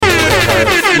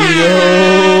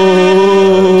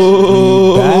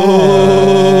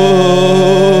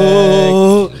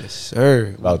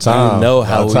time. You know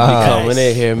how we be coming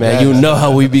in here, man. Yes. You know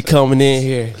how we be coming in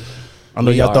here. I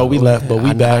know y'all thought we left, but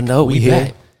we back. I know we here.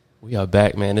 back. We are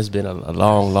back, man. It's been a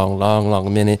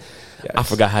long minute. Yes. I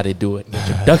forgot how they do an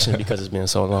introduction because it's been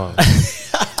so long.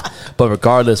 But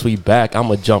regardless, we back. I'm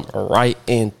going to jump right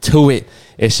into it.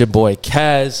 It's your boy,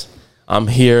 Kaz. I'm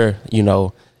here, you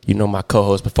know my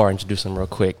co-host. Before I introduce him real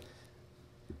quick,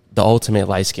 the ultimate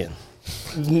light skin.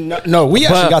 No, we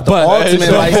actually got the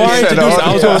ultimate light skin.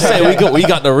 I was going to say, we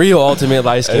got the real ultimate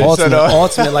light skin.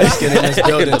 Ultimate light skin in this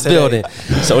building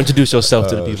today. So introduce yourself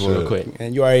to the people real quick.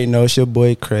 And you already know it's your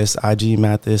boy, Chris, IG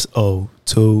Mathis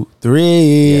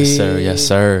 023. Yes,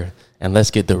 sir. And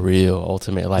let's get the real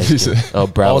ultimate light skin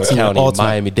of Broward County,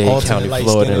 Miami-Dade County,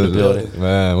 Florida in the building.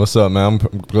 Man, what's up, man?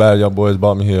 I'm glad y'all boys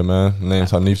brought me here, man. My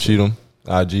name's Hanif Cheatham,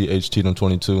 IG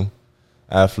Cheatham22,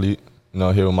 athlete.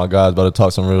 Here with my guys, about to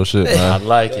talk some real shit, man. I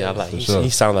like it. Sure. He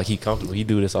sounds like he comfortable. He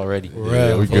do this already.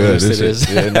 Yeah, we good. This is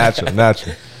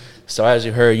natural. So as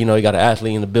you heard, you got an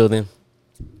athlete in the building.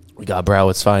 We got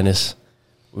Broward's finest.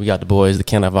 We got the boys that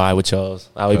can't vibe with y'all.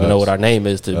 I don't even know what our name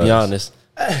is, to be honest.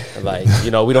 Like, we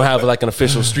don't have like an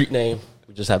official street name.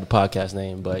 We just have the podcast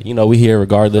name. But, we here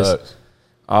regardless.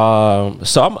 So I'm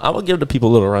going to give the people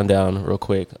a little rundown real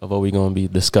quick of what we're going to be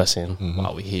discussing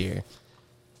while we're here.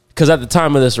 Because at the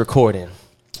time of this recording,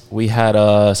 we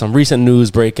had some recent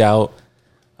news breakout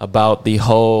about the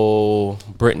whole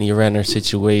Brittany Renner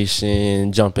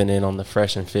situation, jumping in on the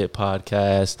Fresh and Fit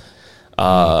podcast.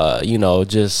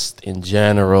 Just in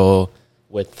general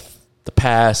with the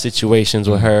past situations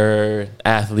with her,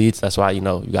 athletes. That's why, you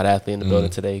got an athlete in the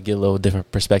building today, get a little different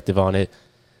perspective on it.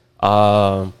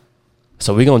 So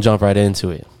we're going to jump right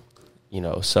into it.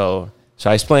 So should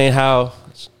I explain how...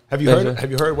 Have you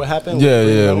heard what happened?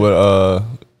 Yeah. What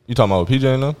you talking about with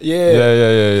PJ now?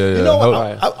 Yeah. You know what?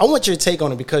 Right. I want your take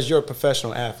on it because you're a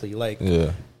professional athlete. Like,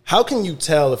 how can you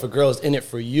tell if a girl's in it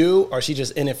for you or she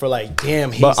just in it for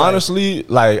damn? But honestly,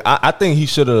 I think he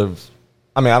should have.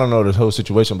 I mean, I don't know the whole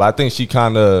situation, but I think she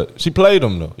played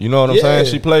him though. You know what I'm saying?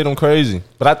 She played him crazy.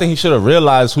 But I think he should have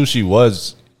realized who she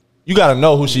was. You got to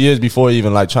know who she is before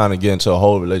even trying to get into a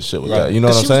whole relationship with that. You know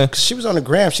what I'm saying? She was on the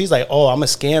gram. She's like, "Oh, I'm gonna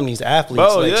scam these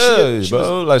athletes."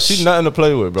 Bro, she's nothing to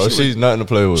play with, bro. She's nothing to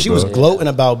play with. She was gloating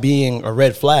about being a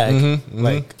red flag, and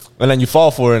then you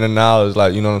fall for it, and now it's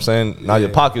like, you know what I'm saying? Now your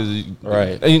pocket's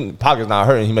pocket's not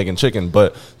hurting. He making chicken,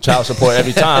 but child support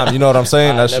every time. You know what I'm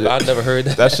saying? I never heard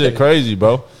that. That shit crazy,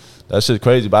 bro. That shit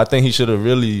crazy. But I think he should have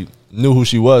really knew who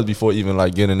she was before even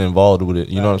getting involved with it.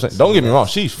 You know what I'm saying? Don't get me wrong.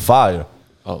 She's fire.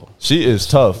 Oh, she is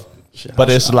tough, but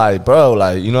it's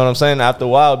bro, you know what I'm saying? After a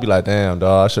while, be like, damn,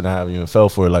 dog, I shouldn't have even fell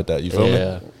for it like that. You feel me?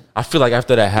 Yeah, I feel like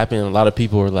after that happened, a lot of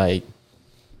people were like,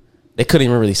 they couldn't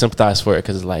even really sympathize for it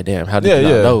because it's like, damn, how did you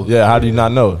not know? Yeah, how do you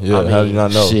not know? Yeah, how do you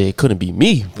not know? Shit, it couldn't be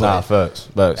me. Nah, facts.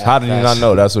 How did you not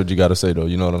know? That's what you got to say, though.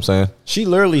 You know what I'm saying? She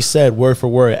literally said, word for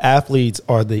word, athletes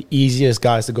are the easiest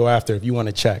guys to go after if you want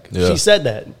to check. Yeah. She said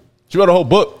that. She wrote a whole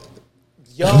book.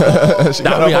 Yo, I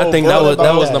think that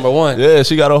was number one. Yeah,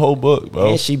 she got a whole book,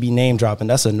 bro. And she be name dropping.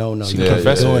 That's a no. She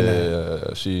confessing.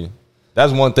 Yeah.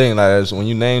 That's one thing. When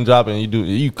you name dropping,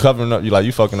 you covering up.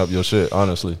 You fucking up your shit.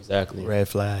 Honestly, exactly. Red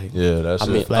flag. Yeah, that's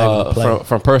it.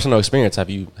 From personal experience, have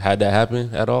you had that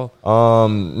happen at all?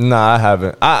 Nah, I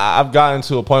haven't. I've gotten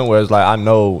to a point where it's like I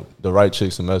know the right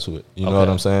chicks to mess with. You know what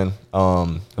I'm saying?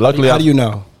 Luckily, how do you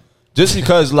know? Just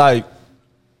because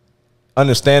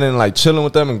understanding chilling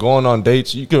with them and going on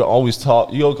dates, you could always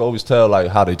talk. You can always tell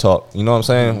how they talk. You know what I'm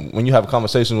saying? When you have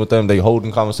conversations with them, they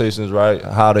holding conversations right.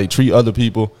 How they treat other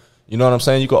people. You know what I'm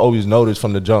saying? You can always notice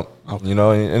from the jump. Okay.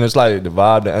 And it's the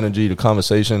vibe, the energy, the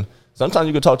conversation. Sometimes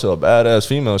you could talk to a badass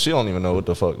female. She don't even know what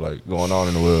the fuck going on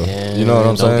in the world. Yeah, you know what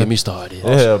I'm saying? Don't get me started.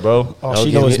 Yeah, bro.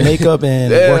 She knows makeup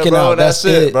and working out. That's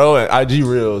it, bro. And IG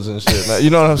reels and shit. Man. You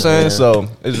know what I'm saying? Yeah. So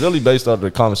it's really based off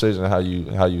the conversation, how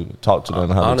you talk to them.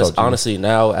 How they talk to you. Honestly,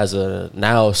 now as a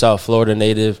South Florida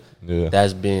native,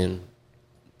 that's been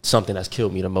something that's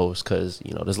killed me the most because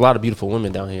there's a lot of beautiful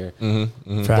women down here.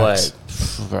 But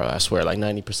bro, I swear,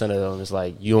 90% of them, it's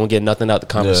you don't get nothing out the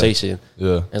conversation.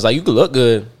 Yeah. It's you could look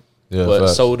good. Yeah, but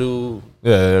facts. So do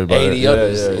 80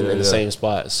 others in the same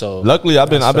spot. So luckily, I've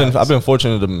been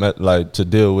fortunate to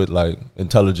deal with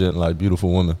intelligent,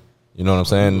 beautiful women. You know what I'm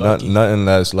saying? Nothing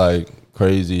that's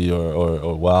crazy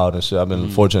or wild and shit. I've been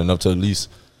fortunate enough to at least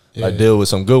deal with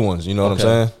some good ones. You know what I'm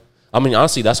saying? I mean,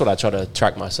 honestly, that's what I try to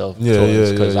track myself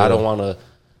towards because I don't want to.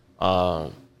 I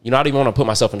don't even want to put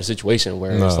myself in a situation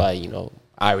where it's I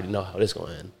already know how this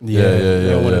going to end. You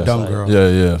don't want a dumb girl.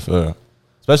 Yeah, fair.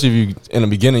 Especially if you in the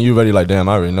beginning, you already like, damn,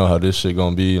 I already know how this shit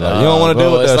gonna be. Like, you don't want to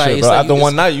deal with that shit, bro. After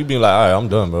one night, you be like, all right, I'm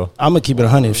done, bro. I'm gonna keep it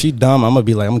 100. If she dumb, I'm gonna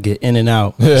be like, I'm gonna get in and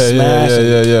out.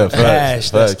 Yeah.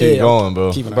 Facts. Keep going,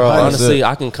 bro. Bro, honestly,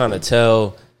 I can kind of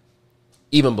tell.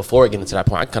 Even before getting to that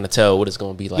point, I can kind of tell what it's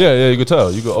gonna be like. Yeah, you could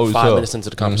tell. You could always 5 tell. minutes into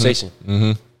the conversation.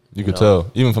 You could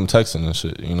tell, even from texting and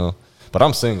shit, you know. But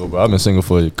I'm single, bro. I've been single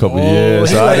for a couple of years.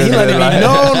 He letting it be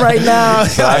known right now.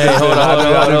 Hold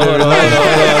on.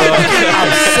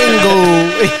 I'm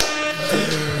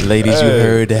single. Ladies, you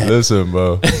heard that. Listen,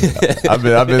 bro.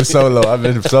 I've been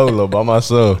solo by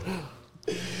myself.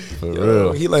 For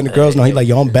real. He letting the girls know. He like,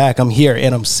 yo, I'm back. I'm here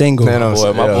and I'm single. Man,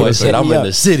 My boy said I'm in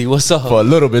the city. What's up? For a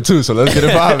little bit too, so let's get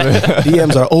it popping.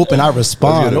 DMs are open. I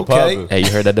respond. Okay. Poppin'. Hey,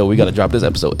 you heard that though? We got to drop this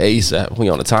episode ASAP. We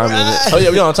on the time limit. Oh yeah,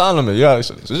 we on a time limit. Yeah, this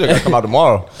shit gotta come out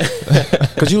tomorrow.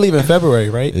 Because you leave in February,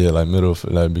 right? Yeah, like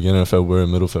beginning of February,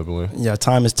 middle of February. Yeah,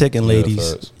 time is ticking,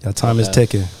 ladies. facts. Yeah, time is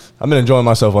ticking. I've been enjoying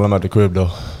myself while I'm at the crib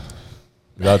though.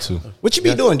 Got to. What you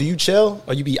be doing? Do you chill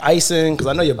or you be icing? Because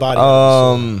I know your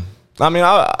body. I mean,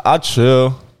 I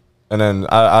chill, and then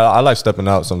I like stepping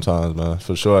out sometimes, man,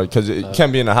 for sure. Because it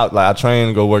can't be in the house. Like I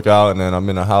train, go work out, and then I'm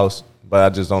in the house. But I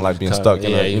just don't like being stuck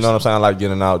in it. You know what I'm saying? I like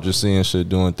getting out, just seeing shit,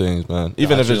 doing things, man.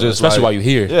 Even if it's just especially while you're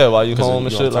here. Yeah, while you home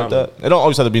and shit like that. It don't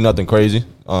always have to be nothing crazy.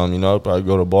 You know, probably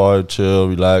go to a bar, chill,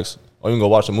 relax, or you can go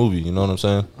watch a movie. You know what I'm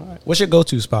saying? All right. What's your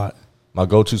go-to spot? My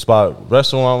go-to spot,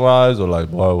 restaurant wise or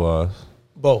like bar wise?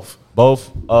 Both.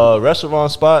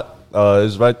 Restaurant spot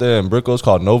is right there in Brickell. It's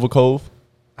called Nova Cove.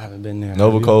 I haven't been there.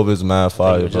 Nova Cove is mad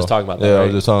fire. We were just talking about that. Yeah, right? I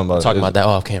was just talking about. Talking about that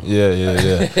off camera.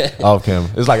 Yeah. Off camera.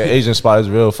 It's like an Asian spot. It's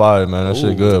real fire, man. That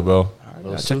shit good, bro.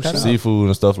 Check that out. Seafood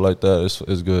and stuff like that.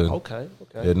 It's good. Okay.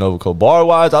 Yeah, Nova Cove. Bar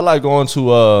wise, I like going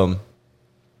to.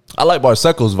 I like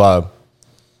Barseco's vibe.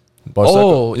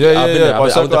 Oh, yeah. I've been there. I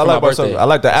went there I for like my Barseco. birthday. I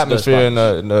like the It's a good atmosphere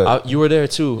spot. in the. You were there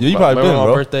too. Yeah, you probably Remember been,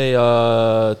 bro. my birthday,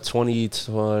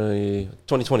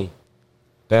 2020.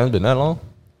 Damn, it's been that long.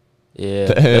 Yeah,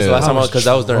 that's the last time because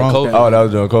that was during COVID. Oh, that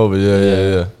was during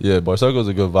COVID. Yeah. Barseco's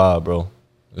a good vibe, bro.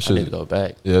 I need to go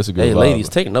back. Yeah, it's a good Hey, vibe, ladies,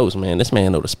 bro. take notes, man. This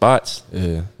man know the spots.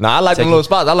 Yeah. Nah, I like them little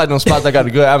spots. I like them spots that got a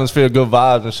good atmosphere, good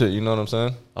vibes and shit. You know what I'm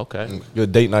saying? Okay.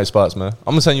 Good date night spots, man.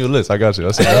 I'm gonna send you a list. I got you.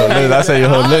 I send you a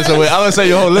whole list. I'm gonna send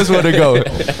you a whole list where to go.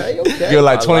 You're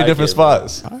like 20 different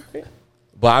spots.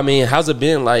 But I mean, how's it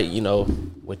been like, you know,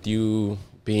 with you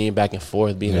being back and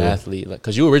forth, being an athlete? Like,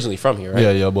 cause you were originally from here,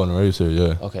 right? Yeah, born and raised here.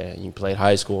 Yeah. Okay, you played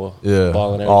high school, Yeah.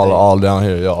 ball and everything. All down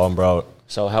here. Yeah, all in Broward.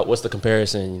 So what's the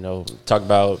comparison? You know, talk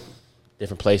about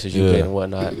different places you played and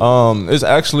whatnot. It's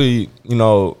actually, you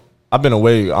know, I've been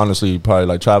away, honestly, probably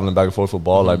like traveling back and forth for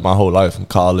ball like my whole life, in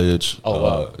college,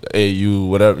 AU,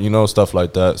 whatever, you know, stuff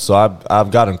like that. So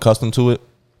I've gotten accustomed to it,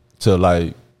 to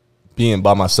like being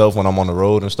by myself when I'm on the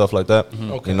road and stuff like that.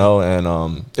 You know,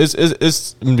 and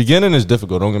it's in the beginning it's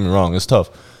difficult. Don't get me wrong, it's tough,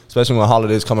 especially when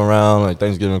holidays come around, like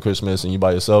Thanksgiving, Christmas, and you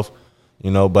by yourself.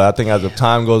 You know, but I think as the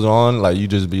time goes on, like you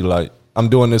just be like, I'm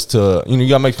doing this to, you know, you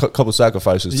gotta make a couple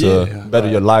sacrifices to better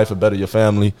your life and better your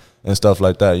family and stuff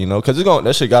like that, you know, because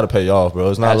that shit gotta pay off, bro.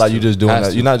 It's not like you just doing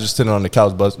that. You're not just sitting on the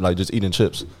couch, but like just eating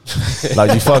chips.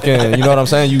 Like you fucking, you know what I'm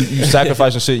saying? You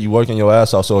sacrificing shit, you working your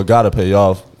ass off, so it gotta pay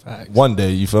off one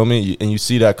day. You feel me? And you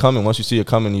see that coming. Once you see it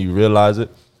coming, and you realize it.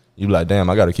 You be like, damn,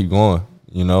 I gotta keep going,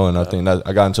 you know. And I think that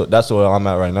I got into that's where I'm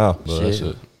at right now.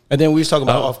 Shit. And then we was talking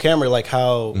about off camera, like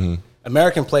how.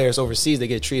 American players overseas, they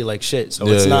get treated like shit. So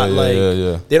it's not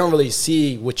they don't really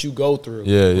see what you go through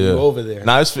when you over there.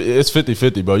 Nah, it's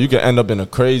 50-50, bro. You can end up in a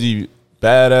crazy,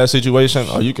 badass situation,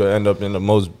 or you could end up in the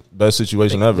most best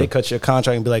situation ever. They cut your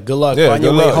contract and be like, good luck, Yeah, find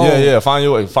your way home. Yeah, find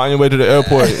your way to the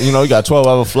airport. You know, you got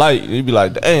 12-hour flight. You be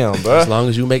like, damn, bro. As long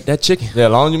as you make that chicken. Yeah,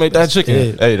 as long as you make that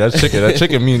chicken. Hey, that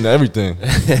chicken means everything.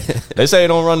 They say it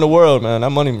don't run the world, man. That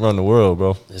money run the world,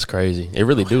 bro. It's crazy. It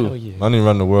really do. Yeah. Money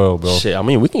run the world, bro. Shit, I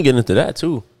mean, we can get into that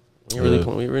too. We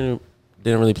really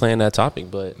didn't really plan that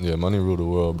topic, but yeah, money rule the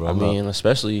world, bro. I mean,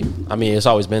 especially, it's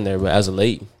always been there, but as of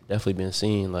late, definitely been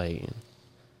seen like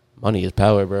money is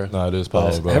power, bro. Nah, it is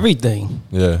power, bro. Everything.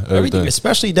 Yeah, everything.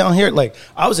 Especially down here. Like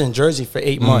I was in Jersey for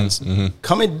 8 months.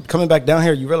 Coming back down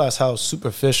here, you realize how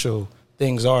superficial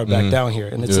things are back down here,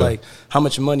 and it's like how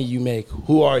much money you make.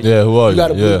 Who are you? Yeah, who are you? You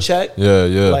got a blue check.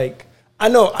 Yeah. Like I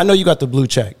know you got the blue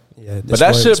check. Yeah, but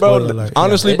that shit, bro,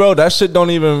 honestly, bro, that shit don't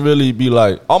even really be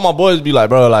like, all my boys be like,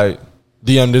 bro, like,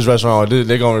 DM this restaurant,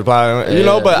 they gonna reply, you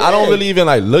know, but I don't really even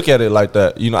like look at it like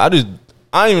that. You know, I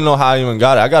don't even know how I even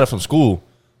got it. I got it from school,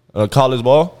 college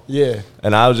ball. Yeah.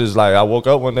 And I was just like, I woke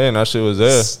up one day and that shit was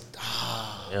there.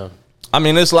 Yeah. I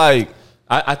mean, it's like,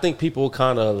 I think people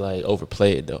kind of like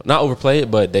overplay it though. Not overplay it,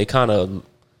 but they kind of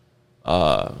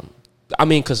I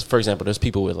mean, because for example, there's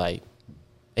people with like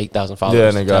 8,000 followers. Yeah,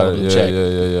 and they got a it. blue Yeah, check.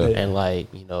 yeah. And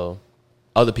like, you know,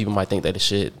 other people might think they the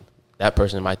shit. That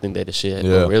person might think they the shit.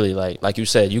 Yeah. But really, like you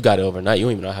said, you got it overnight. You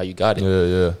don't even know how you got it.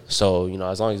 Yeah. So, you know,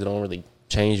 as long as it don't really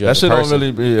change you That as a shit person. don't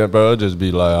really be, yeah, bro. It just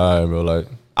be like, all right, bro. Like,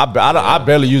 I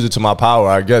barely use it to my power,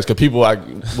 I guess. Because people, like,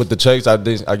 with the checks, I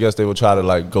guess they would try to,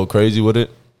 like, go crazy with it.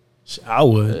 I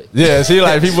would. Yeah, see,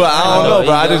 like, people, I don't know,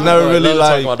 bro. I just never really,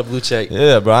 talking about like, the blue check.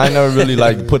 yeah, bro. I ain't never really,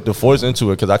 like, put the force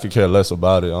into it because I could care less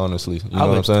about it, honestly. You know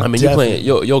what I'm saying? I mean, you playing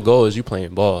your goal is you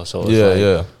playing ball. So it's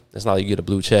yeah. It's not like you get a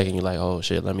blue check and you're like, oh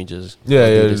shit, let me just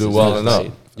do well enough.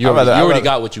 You already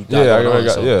got what you got. Yeah, I going already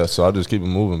on, got. Yeah, so I just keep it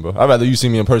moving, bro. I'd rather you see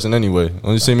me in person anyway.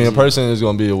 When you see me in person, it's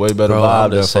gonna be a way better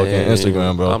vibe than fucking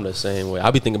Instagram, bro. I'm the same way.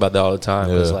 I be thinking about that all the time.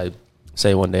 Yeah. It's like,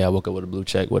 say one day I woke up with a blue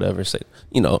check, whatever. Say,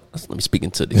 you know, let me speak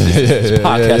into this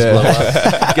podcast. Blow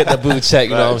up. Get the blue check.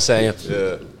 You know what I'm saying?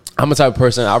 Yeah. I'm the type of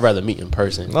person I'd rather meet in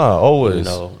person. Nah, always. You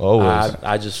know, always.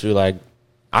 I just feel like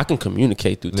I can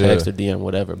communicate through text or DM,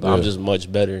 whatever, but I'm just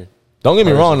much better. Don't get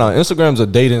me wrong now. Instagram's a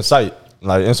dating site.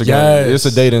 Like Instagram, it's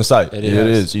a dating site. It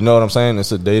is. You know what I'm saying?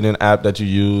 It's a dating app that you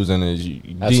use and you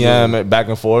DM it back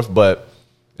and forth. But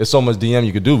it's so much DM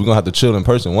you could do. We're gonna have to chill in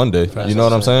person one day. You know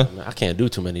what I'm saying? I can't do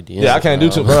too many DMs. Yeah, I can't do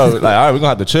too, bro. Like, all right, we're gonna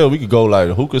have to chill. We could go like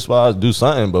hookah spots, do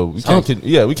something, but we can't.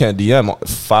 Yeah, we can't DM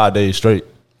 5 days straight.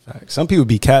 Some people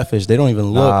be catfish. They don't even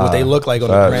look what they look like on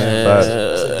the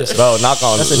gram. Bro, knock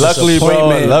on. Luckily,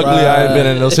 bro. Luckily, I ain't been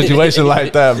in no situation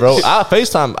like that, bro. I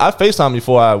FaceTime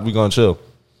before we gonna chill.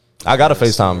 I gotta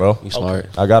FaceTime, bro. You smart.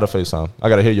 I gotta FaceTime. I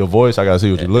gotta hear your voice. I gotta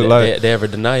see what you look like. They ever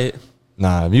deny it?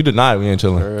 Nah, if you deny it, we ain't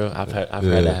chilling. Girl, I've had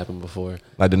that happen before.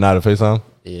 Like deny the FaceTime?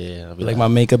 Yeah. I'll be Like my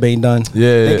makeup ain't done.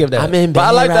 Yeah. Think of that. I'm in bed But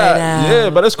I like right that. now. Yeah,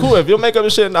 but it's cool. If your makeup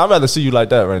and shit, I'd rather see you like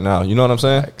that right now. You know what I'm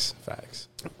saying? Facts.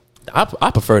 I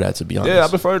prefer that, to be honest. Yeah, I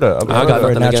prefer that. I got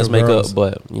nothing against makeup, girls.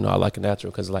 but you know I like it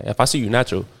natural because like if I see you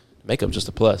natural, makeup's just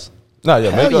a plus. Nah,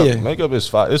 yeah, Hell yeah. makeup is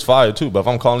fire. It's fire too. But if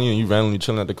I'm calling you and you randomly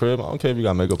chilling at the crib, I don't care if you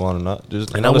got makeup on or not.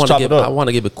 Just And let's chop it up. I want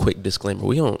to give a quick disclaimer.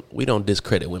 We don't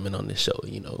discredit women on this show,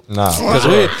 you know. Nah,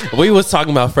 Because we was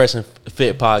talking about Fresh and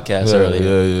Fit podcast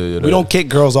earlier. Yeah. We don't kick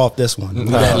girls off this one.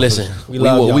 Yeah, listen, we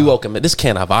welcome it. This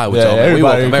can't have I with Yeah, y'all. Man. We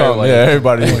welcome come. everybody. Yeah,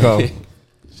 everybody can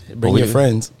come. Bring your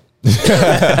friends. Right,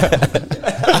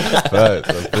 I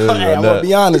feel you Hey, on I'm that. gonna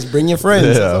be honest. Bring your friends.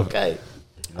 Yeah. It's okay.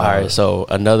 All right, so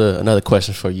another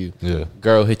question for you. Yeah.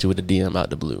 Girl hit you with a DM out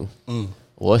the blue.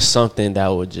 What's something that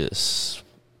would just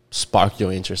spark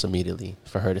your interest immediately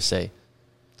for her to say?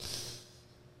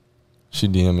 She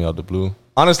DM'd me out the blue.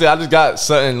 Honestly, I just got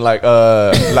something like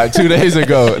 2 days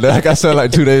ago. I got something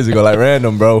like 2 days ago, like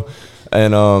random, bro.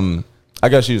 And I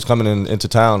guess she was coming into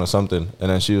town or something, and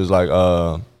then she was like,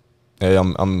 "Hey,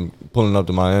 I'm pulling up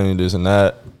to Miami, this and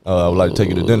that. I would like to take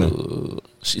you to dinner."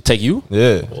 She take you?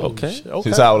 Yeah. Okay.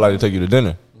 She said, "I would like to take you to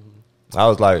dinner." I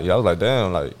was like,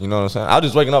 damn, like, you know what I'm saying? I was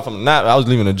just waking up from a nap. I was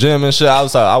leaving the gym and shit.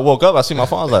 I woke up, I see my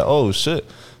phone. I was like, oh shit.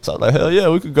 So I was like, hell yeah,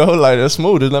 we could go. Like, that's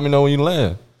smooth. Just let me know when you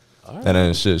land. Right. And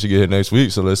then shit, she get here next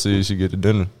week. So let's see if she get to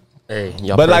dinner. Hey,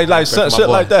 y'all but like shit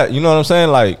like that. You know what I'm saying?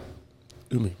 Like,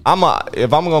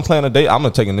 if I'm gonna plan a date, I'm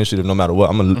gonna take initiative no matter what.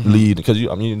 I'm gonna lead because you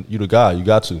the guy. You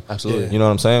got to. Absolutely. You know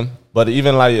what I'm saying? But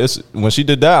even like when she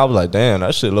did that, I was like, damn,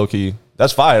 that shit low key.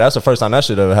 That's fire. That's the first time that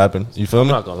shit ever happened. You feel me?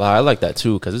 I'm not gonna lie, I like that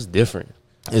too because it's different.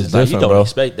 It's like, different, you don't bro.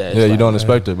 expect that. Yeah, It's you like, don't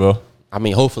expect it, bro. I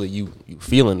mean, hopefully you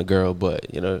feeling the girl,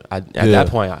 but you know, at that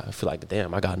point, I feel like,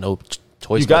 damn, I got no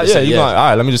choice. You got but to say you going. All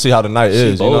right, let me just see how the night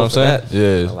is. You know what I'm saying? that.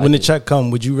 Yeah. like When the it. check come,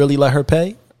 would you really let her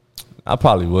pay? I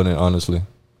probably wouldn't, honestly.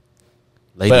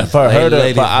 Ladies, But for her to-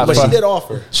 ladies, but But she did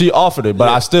offer. She offered it, but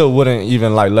I still wouldn't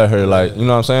even like let her like, you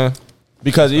know what I'm saying?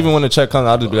 Because even when the check comes,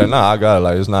 I'll just be like, nah, I got it.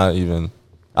 Like, it's not even.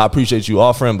 I appreciate you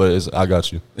offering, but I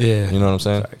got you. Yeah. You know what I'm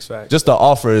saying? Facts. Just the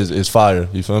offer is fire.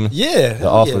 You feel me? Yeah. The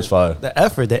offer is fire. The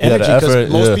effort, the Yeah, the energy.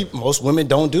 Because effort, most women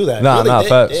don't do that. Nah,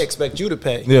 facts. They expect you to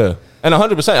pay. Yeah. And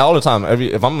 100% all the time.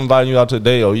 If I'm inviting you out to a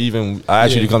date or even I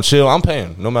ask you to come chill, I'm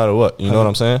paying no matter what. You know what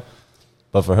I'm saying?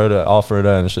 But for her to offer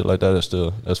that and shit like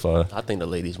that, that's fire. I think the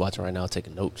ladies watching right now are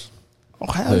taking notes.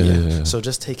 Oh hell yeah. Yeah. So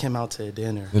just take him out to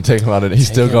dinner. And take him out of it. He's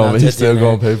still gonna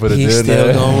pay for the dinner. He's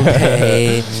still gonna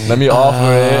pay. Let me offer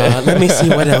it. Let me see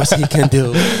what else he can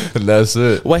do. And that's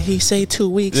it. What he say 2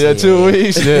 weeks? Yeah, 2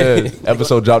 weeks. Yeah.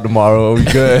 Episode drop tomorrow. We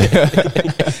good.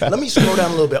 Let me scroll down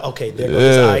a little bit. Okay, there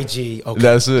goes his IG. Okay.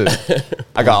 That's it.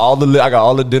 I got all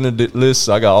the dinner lists.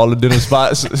 I got all the dinner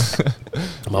spots.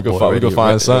 My we boy can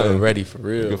find something. Ready for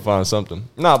We real. can find something.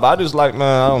 Nah, but I just like,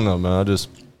 man, I don't know, man.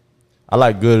 I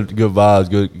like good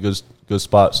vibes, good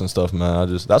spots and stuff,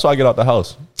 man. That's why I get out the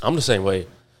house. I'm the same way.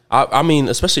 I mean,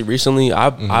 especially recently,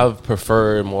 I've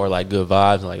preferred more like good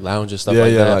vibes and like lounge and stuff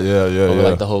like that. Over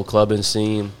like the whole clubbing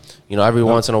scene. You know, every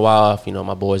once in a while, if, you know,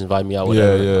 my boys invite me out,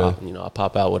 whatever, I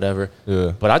pop out, whatever.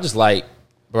 Yeah. But I just like,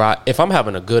 bro, if I'm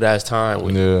having a good ass time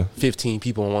with 15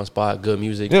 people in one spot, good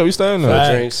music, we staying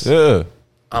there, drinks,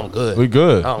 I'm good. We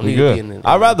good. I don't we need good. to be in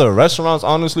I'd rather restaurants,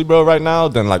 honestly, bro, right now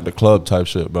than like the club type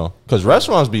shit, bro. Because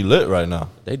restaurants be lit right now.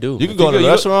 They do. You can go to the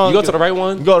restaurant. You go to the right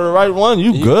one. You go to the right one.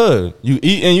 You good. You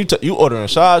eating. You ordering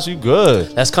shots. You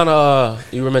good. That's kind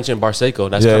of you were mentioning Barseco.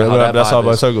 That's kind of how that's how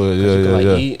Barseco is. You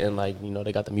can eat and like, you know,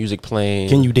 they got the music playing.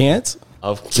 Can you dance?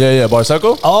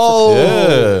 Barseco. Oh,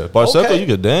 yeah, Barseco. You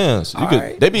could dance. You could.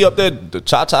 Right. They be up there, the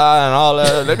cha-cha and all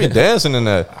that. They be dancing in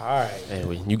there. All right.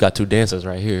 Hey, you got two dancers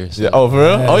right here. So. Yeah. Oh, for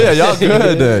real? Oh yeah, y'all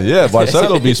good then. Yeah,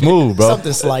 Barseco be smooth, bro.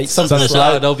 Something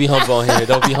slight. Don't be humble on here.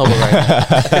 Don't be humble right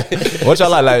now. What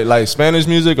y'all like Spanish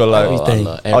music or like?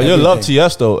 You love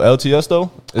Tiesto, El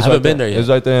Tiesto? I haven't been there yet. It's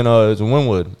right there in it's in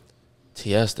Wynwood.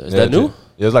 Tiesto, is that new?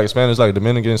 Yeah, it's like a Spanish, like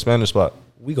Dominican Spanish spot.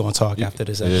 We gonna talk after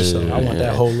this episode. I want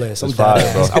that whole list. It's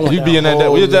fire, bro. You be in that. I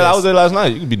was there last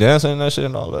night. You could be dancing and that shit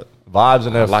and all that. Vibes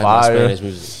in there, like fire. Spanish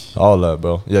music. All that,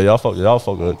 bro. Yeah, y'all fuck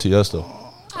with Tiesto.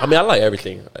 I mean, I like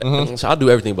everything. So I'll do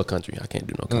everything but country. I can't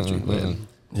do no country.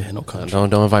 But no country.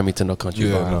 Don't invite me to no country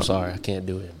bar. I'm sorry, I can't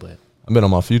do it. But I've been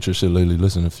on my Future shit lately,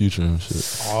 listening to Future and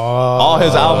shit. All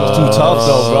his albums too tough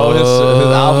though, bro. His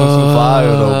albums too fire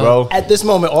though, bro. At this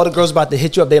moment, all the girls about to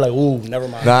hit you up. They like, ooh, never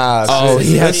mind. Nah,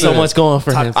 he has so much going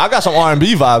for him. I got some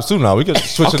R&B vibes too now. We could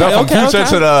switch it up from Future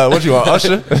to the what you want,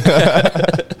 Usher.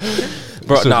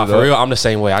 Bro, nah, for real, I'm the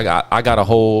same way. I got a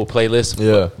whole playlist.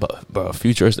 Yeah, but bro,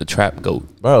 Future is the trap goat.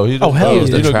 Bro, he's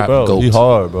the trap goat. He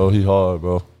hard,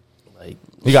 bro. Like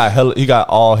he got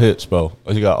all hits, bro.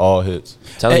 He got all hits.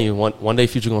 Telling you, one day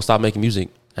Future gonna stop making music,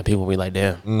 and people will be like,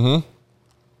 damn. Him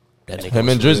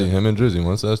and Drizzy.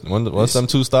 Once them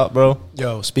two stop, bro.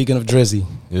 Yo, speaking of Drizzy,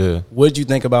 what did you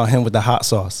think about him with the hot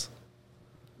sauce?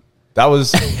 That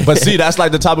was, but see, that's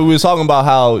like the topic we was talking about,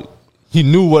 how he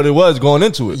knew what it was going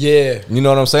into it. Yeah. You know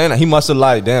what I'm saying? He must have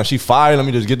like, damn, she fired. Let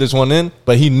me just get this one in.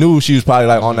 But he knew she was probably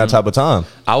like on that type of time.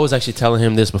 I was actually telling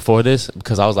him this before this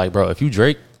because I was like, bro, if you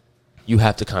Drake, you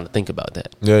have to kind of think about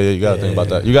that. Yeah, you got to think about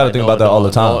that. You got to think about that all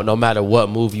the time. No matter what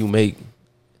move you make,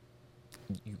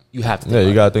 you have to think about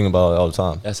you got to think about it all the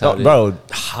time. That's how it is. Bro,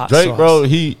 hot Drake, sauce. bro,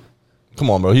 come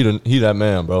on, bro. He that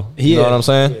man, bro. You know what I'm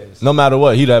saying? No matter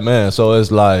what, he that man. So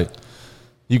it's like,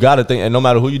 you got to think, and no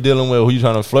matter who you dealing with, who you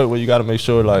trying to flirt with, you got to make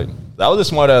sure, like, that was a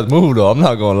smart ass move, though. I'm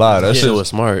not going to lie. That shit was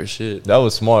smart. Shit. That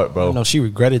was smart, bro. No, she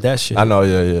regretted that shit. I know,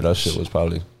 yeah. That shit was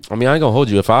probably. I mean, I ain't going to hold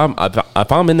you. If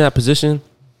I'm in that position,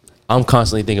 I'm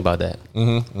constantly thinking about that.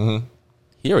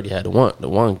 He already had the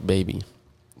one baby.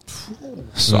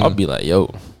 So I'll be like,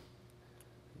 yo,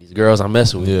 these girls I'm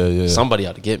messing with, somebody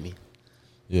ought to get me.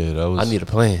 Yeah, that was. I need a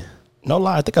plan. No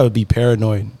lie, I think I would be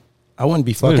paranoid. I wouldn't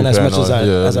be fucking as much as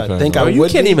I think I would. You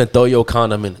can't even throw your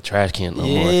condom in the trash can no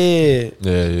more.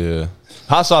 Yeah.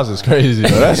 Hot sauce is crazy,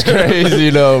 though. That's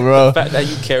crazy, though, bro. The fact that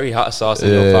you carry hot sauce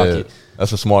in your pocket.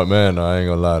 That's a smart man, though. I ain't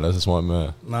gonna lie. That's a smart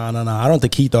man. Nah. I don't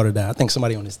think he thought of that. I think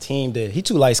somebody on his team did. He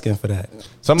too light skinned for that.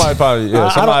 Somebody probably,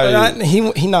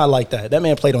 he not like that. That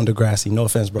man played on Degrassi. No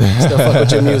offense, bro. Still fuck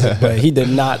with your music, but he did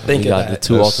not think of that. The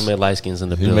two ultimate light skins in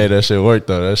the building. He made that shit work,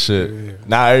 though. That shit.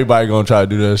 Now everybody gonna try to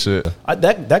do that shit.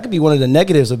 That could be one of the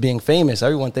negatives of being famous.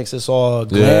 Everyone thinks it's all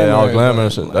glamour. Yeah, all glamour.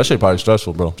 That shit probably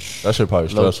stressful, bro. That shit probably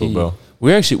stressful, bro.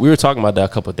 We were talking about that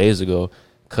a couple of days ago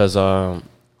because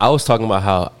I was talking about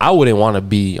how I wouldn't want to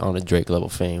be on a Drake level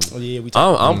fame. Oh, yeah,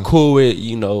 I'm cool with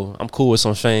I'm cool with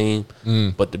some fame,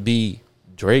 but to be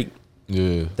Drake,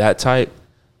 that type,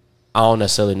 I don't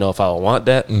necessarily know if I would want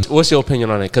that. What's your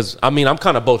opinion on it? Because I mean, I'm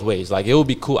kind of both ways. Like it would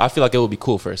be cool. I feel like it would be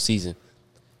cool for a season,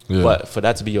 but for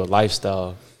that to be your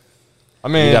lifestyle, I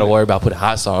mean, you got to worry about putting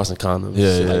hot sauce and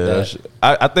condoms.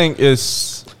 I think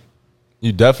it's.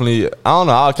 You definitely, I don't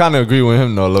know. I kind of agree with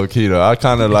him though, low key though. I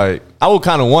kind of like, I would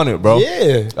kind of want it, bro.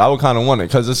 Yeah, I would kind of want it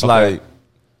because it's like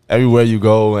everywhere you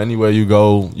go, anywhere you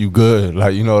go, you good.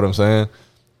 Like you know what I'm saying?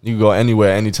 You can go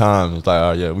anywhere, anytime. It's like,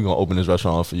 oh yeah, we gonna open this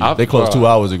restaurant up for you. They closed 2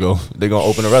 hours ago. They gonna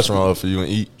open a restaurant up for you and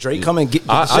eat. Drake come and get.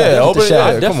 I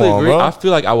definitely agree. Bro. I feel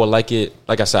like I would like it.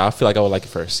 Like I said, I feel like I would like it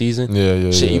for a season.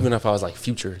 Shit, even if I was like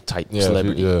Future type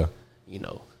celebrity. You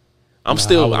know, I'm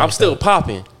still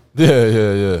popping.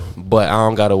 Yeah. but I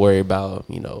don't got to worry about,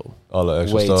 you know, All the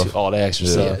extra stuff. all the extra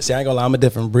Yeah. stuff. See, I ain't gonna lie, I'm a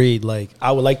different breed. Like,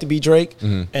 I would like to be Drake,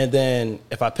 Mm-hmm. and then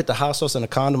if I put the hot sauce in a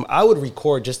condom, I would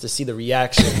record just to see the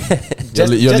reaction. You'll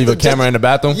leave a camera in the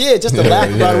bathroom? Yeah, just to laugh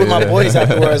about it with my boys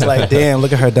afterwards. Like, damn,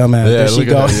 look at her dumb ass. There she look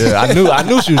at goes. that. Yeah, I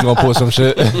knew she was gonna pull some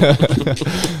shit.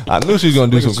 I knew she was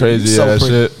gonna do some crazy ass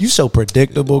shit. You so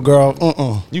predictable,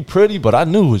 girl. You pretty, but I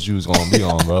knew what you was gonna be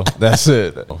on, bro. That's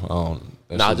it.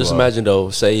 Nah, just imagine though.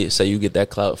 Say you get that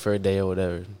clout for a day or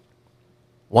whatever.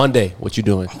 One day, what you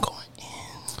doing? I'm going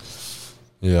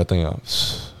in. Yeah, I think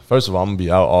first of all, I'm gonna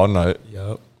be out all night.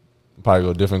 Yep. Probably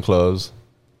go different clubs.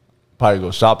 Probably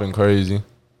go shopping crazy.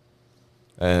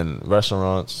 And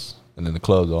restaurants, and then the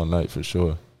clubs all night for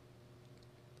sure.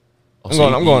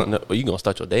 Oh, I'm going. You gonna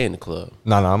start your day in the club?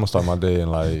 Nah, I'm gonna start my day in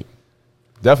like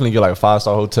definitely get like a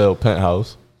 5-star hotel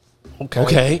penthouse.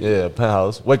 Okay. Yeah,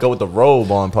 penthouse. Wake up with the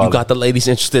robe on, probably. You got the ladies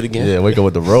interested again? Yeah, wake up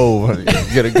with the robe.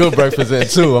 Get a good breakfast in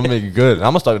too. I'm making good. I'm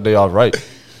gonna start the day off right.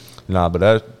 Nah, but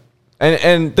that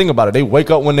and think about it. They wake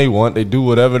up when they want. They do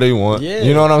whatever they want. Yeah.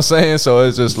 You know what I'm saying? So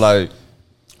it's just like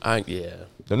Yeah.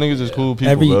 them niggas is cool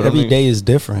people. bro. Them Every niggas- day is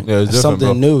different. Yeah, it's different,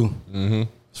 something bro. new. Mm-hmm.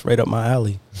 It's right up my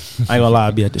alley. I ain't gonna lie,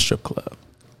 I'll be at the strip club.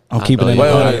 I'm keeping know it. you-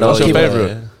 Wait, I know what's your you-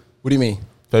 favorite? What do you mean?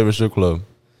 Favorite strip club?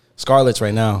 Scarlett's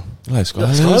right now. You like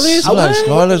Scarlett's? Scarlett's? You like What?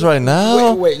 Scarlett's right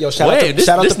now? Wait, yo, shout Wait,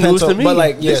 out this to news Pinto. to me. But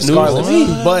like, yeah, This news to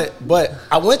Scarlett's. me. But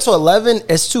I went to 11.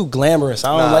 It's too glamorous.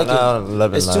 I don't like it.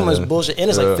 11, It's too much bullshit, and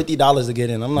it's like $50 to get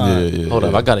in. I'm not. Yeah. Hold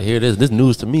up, I gotta hear this. This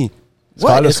news to me.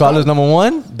 What? It's Scarlett's number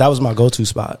one? That was my go-to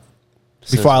spot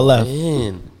before I left.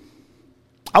 Man.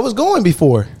 I was going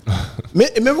before.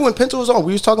 Remember when Pinto was on?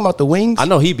 We was talking about the wings. I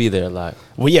know he be there a lot.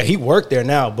 Well, yeah, he worked there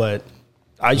now, but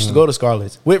I used to go to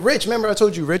Scarlett's with Rich. Remember I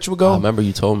told you Rich would go, I remember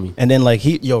you told me. and then like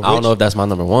Rich, I don't know if that's my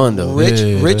number one though.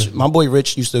 Rich, my boy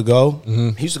Rich used to go.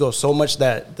 He used to go so much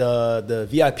that the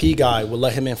VIP guy would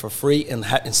let him in for free and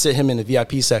sit him in the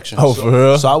VIP section. Oh, for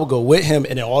real? So I would go with him,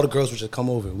 and then all the girls would just come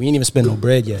over. We ain't even spend no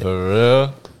bread yet. For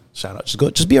real? Shout out,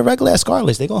 just be a regular at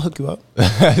Scarlett's. They gonna hook you up.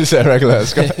 You said regular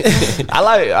Scarlett.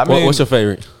 I mean, What's your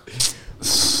favorite?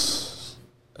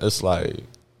 it's like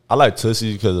I like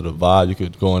Tootsie because of the vibe. You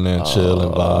could go in there and chill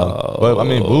and vibe. But I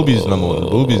mean, Booby's number one.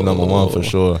 Booby's number one for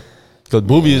sure. Because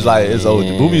Booby is like it's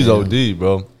OD. Booby's OD,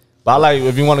 bro. But I like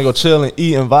if you want to go chill and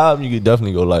eat and vibe, you could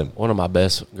definitely go like. One of my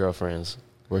best girlfriends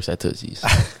works at Tootsie's.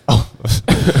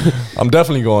 I'm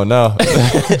definitely going now.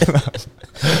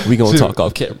 We gonna Shoot. talk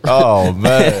off camera. Oh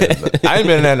man, I ain't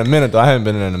been in there in a minute though. I haven't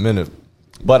been in there in a minute.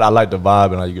 But I like the vibe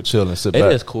and how you can chill and sit It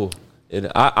back. is cool.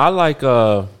 I like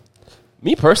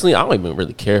me personally. I don't even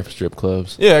really care for strip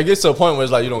clubs. Yeah, it gets to a point where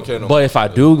it's like you don't care no more. But if I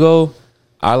do go,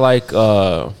 I like.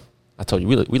 I told you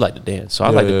we like to dance, so I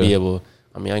like to be yeah. able.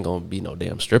 I mean, I ain't gonna be no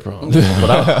damn stripper on, but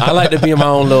I like to be in my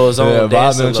own little zone, Yeah,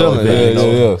 dancing vibing a and little chilling. bit. Yeah, you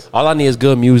know? yeah. All I need is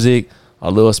good music, a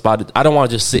little spot. I don't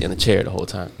want to just sit in the chair the whole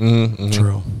time.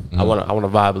 True. I want to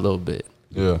vibe a little bit.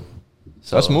 Yeah.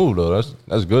 So, That's smooth though.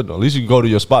 That's good though. At least you can go to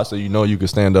your spots so you know you can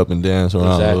stand up and dance around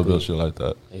a little Exactly. bit, shit like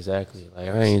that. Exactly. Like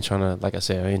I ain't trying to, like I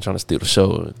said, I ain't trying to steal the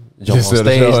show, and jump Just on sit at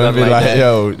the stage, show and nothing be like like, that.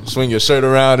 yo, swing your shirt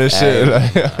around and shit.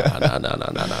 Like,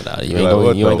 Nah. You Like, ain't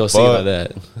what gonna the see like fuck?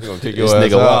 that. they gonna kick This your nigga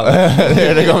ass out. wild.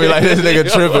 Yeah, they gonna be like, this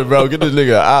nigga tripping, bro. Get this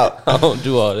nigga out. I don't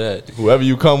do all that. Whoever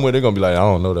you come with, they gonna be like, I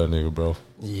don't know that nigga, bro.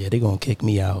 Yeah, they gonna kick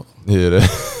me out. Yeah,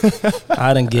 that.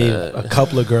 I done gave a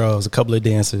couple of girls, a couple of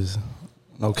dancers.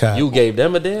 No cap. You gave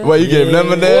them a dance? Wait, you gave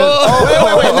them a dance?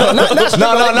 Oh, wait.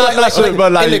 Not shit,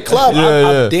 but like in the club,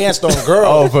 I danced on girls.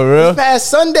 Oh, for real? This past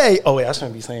Sunday. Oh wait, I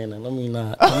shouldn't be saying that. Let me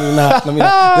not.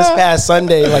 This past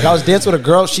Sunday, like I was dancing with a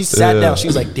girl. She sat Yeah. down. She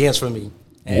was like, "Dance for me."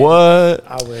 And What?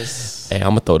 I was. Hey, I'm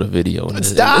gonna throw the video in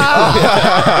this.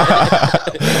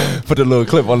 Put the little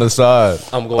clip on the side.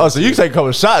 I'm going Oh, so you take a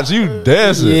couple shots, you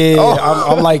dancing. Yeah,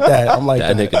 Oh, I'm like that. I'm like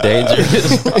That that. nigga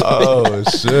dangerous. oh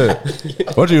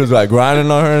shit. What you was like grinding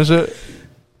on her and shit?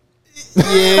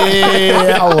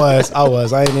 Yeah, I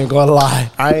was. I ain't even gonna lie.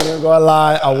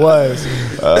 I was.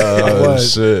 Oh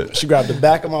shit. She grabbed the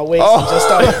back of my waist and just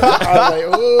started. I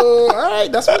was like, "Ooh, all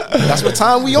right, that's what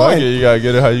time we Fuck on." it, you gotta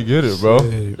get it how you get it, bro.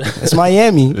 It's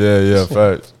Miami. Yeah,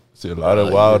 facts. See a lot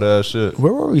of wild ass shit.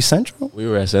 Where were we? Central. We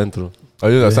were at Central. Oh,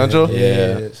 you at Central?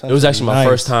 Yeah. It was actually my Nice.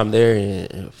 first time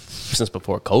there since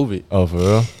before COVID. Oh, for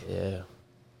real? Yeah.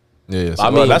 Yeah. So, I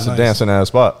well, mean, that's a nice. dancing ass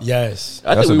spot. Yes.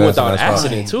 I That's think a we went dancing down an ass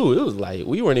spot. accident too. It was like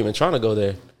we weren't even trying to go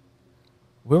there.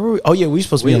 Where were we? Oh yeah, we were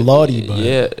supposed to be in Lodi. But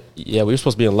Yeah, we were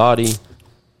supposed to be in Lodi.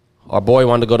 Our boy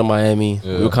wanted to go to Miami.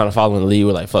 Yeah. We were kind of following the lead.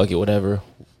 We're like, fuck it, whatever.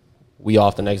 We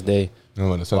off the next day. You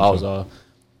went to Well, I was Central. off.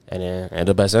 and then ended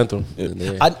up at Central. And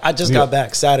then- I just got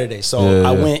back Saturday, so Yeah,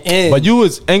 I yeah. went in. But you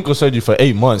was ankle surgery for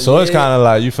 8 months, so it's Yeah. kind of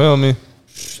like, you feel me?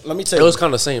 let me tell it you. was kind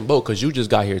of the same boat because you just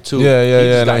got here too. Yeah, yeah, He just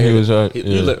yeah, got nah, he here.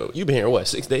 was, You been here what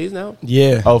 6 days now?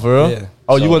 Yeah. Oh, for real? Yeah.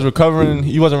 Oh, you So- was recovering?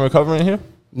 You wasn't recovering here?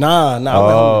 Nah. I went home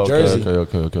Oh, to okay,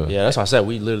 Jersey. okay. Yeah, that's why I said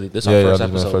we literally this Yeah, our yeah, first this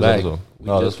is my episode first back. episode. We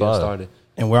No, just that's fire. getting started.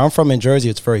 And where I'm from in Jersey,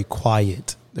 it's very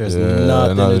quiet. There's Yeah,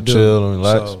 nothing no, to do. chill and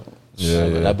relax. So, Yeah,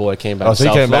 yeah. That boy came back. Oh, so he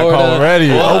South came back Florida. home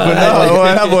ready. Open up. Boy,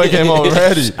 that boy came home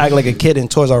ready. act like a kid in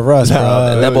Toys R Us, bro.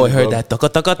 And that boy There you heard go.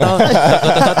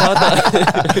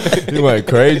 that. He went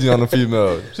crazy on the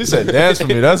female. She said, dance for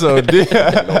me. That's OD. You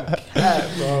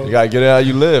got to get it how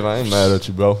you live. I ain't mad at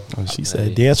you, bro. She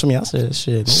said, dance for me. I said,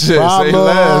 shit. No Shit, say problem.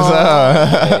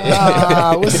 less.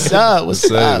 Huh? What's up? What's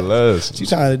Say up? less. She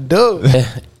trying to do?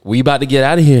 We about to get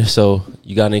out of here. So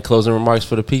you got any closing remarks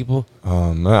for the people?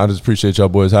 Man, I just appreciate y'all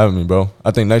boys having me, bro. I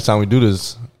think next time we do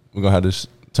this, we're going to have to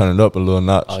turn it up a little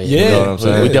notch. Oh, You yeah. know what I'm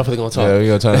saying? We definitely gonna talk. Yeah, we're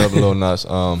going to turn it up a little notch.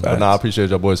 But nah, I appreciate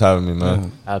y'all boys having me,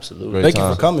 man. Absolutely. Great Thank you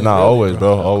time. for coming, Nah, really, always,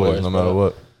 bro. Of Always, course, no matter bro.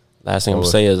 what. Last thing I'm Oh,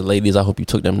 gonna say is, ladies, I hope you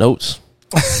took them notes.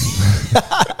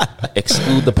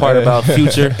 Exclude the part about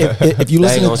future. If you That ain't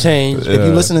listen, gonna change. if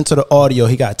you listening to the audio,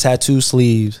 he got tattoo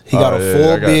sleeves. He got Oh, a yeah, full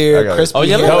I got- beard, I got- crispy. Oh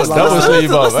yeah, hairline. double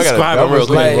sleeve up. Let's I got a describe him double real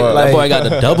quick. sleeve up. That boy got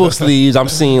the double sleeves. I'm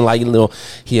seeing like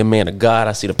he a man of God.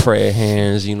 I see the prayer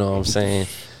hands. You know what I'm saying?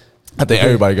 I think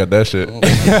everybody got that shit.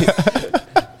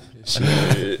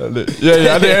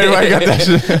 Yeah, I think everybody got that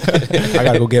shit. I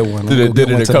gotta go get one. Did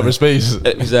it to cover space.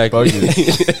 Exactly. Fuck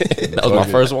it. That was my Fuck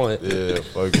it. first one. Yeah,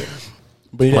 fuck it.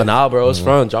 But yeah, But nah, bro, it's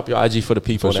fun. Drop your IG for the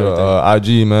people For and sure.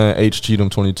 everything. IG, man, H Cheatham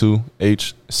 22.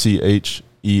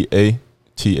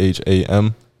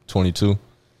 HCHEATHAM 22.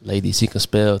 Ladies, he can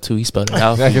spell too. He spelled it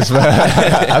out. I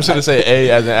should have said A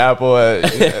as an apple.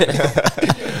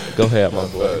 Go ahead, my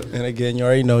boy. and again, you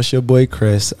already know it's your boy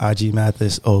Chris, IG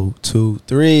Mathis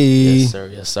 023. Yes, sir.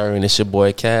 Yes, sir. And it's your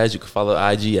boy Kaz. You can follow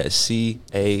IG at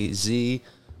CAZ_0.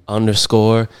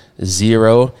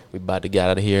 We about to get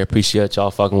out of here. Appreciate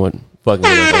y'all fucking with us.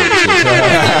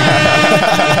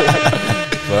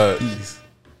 But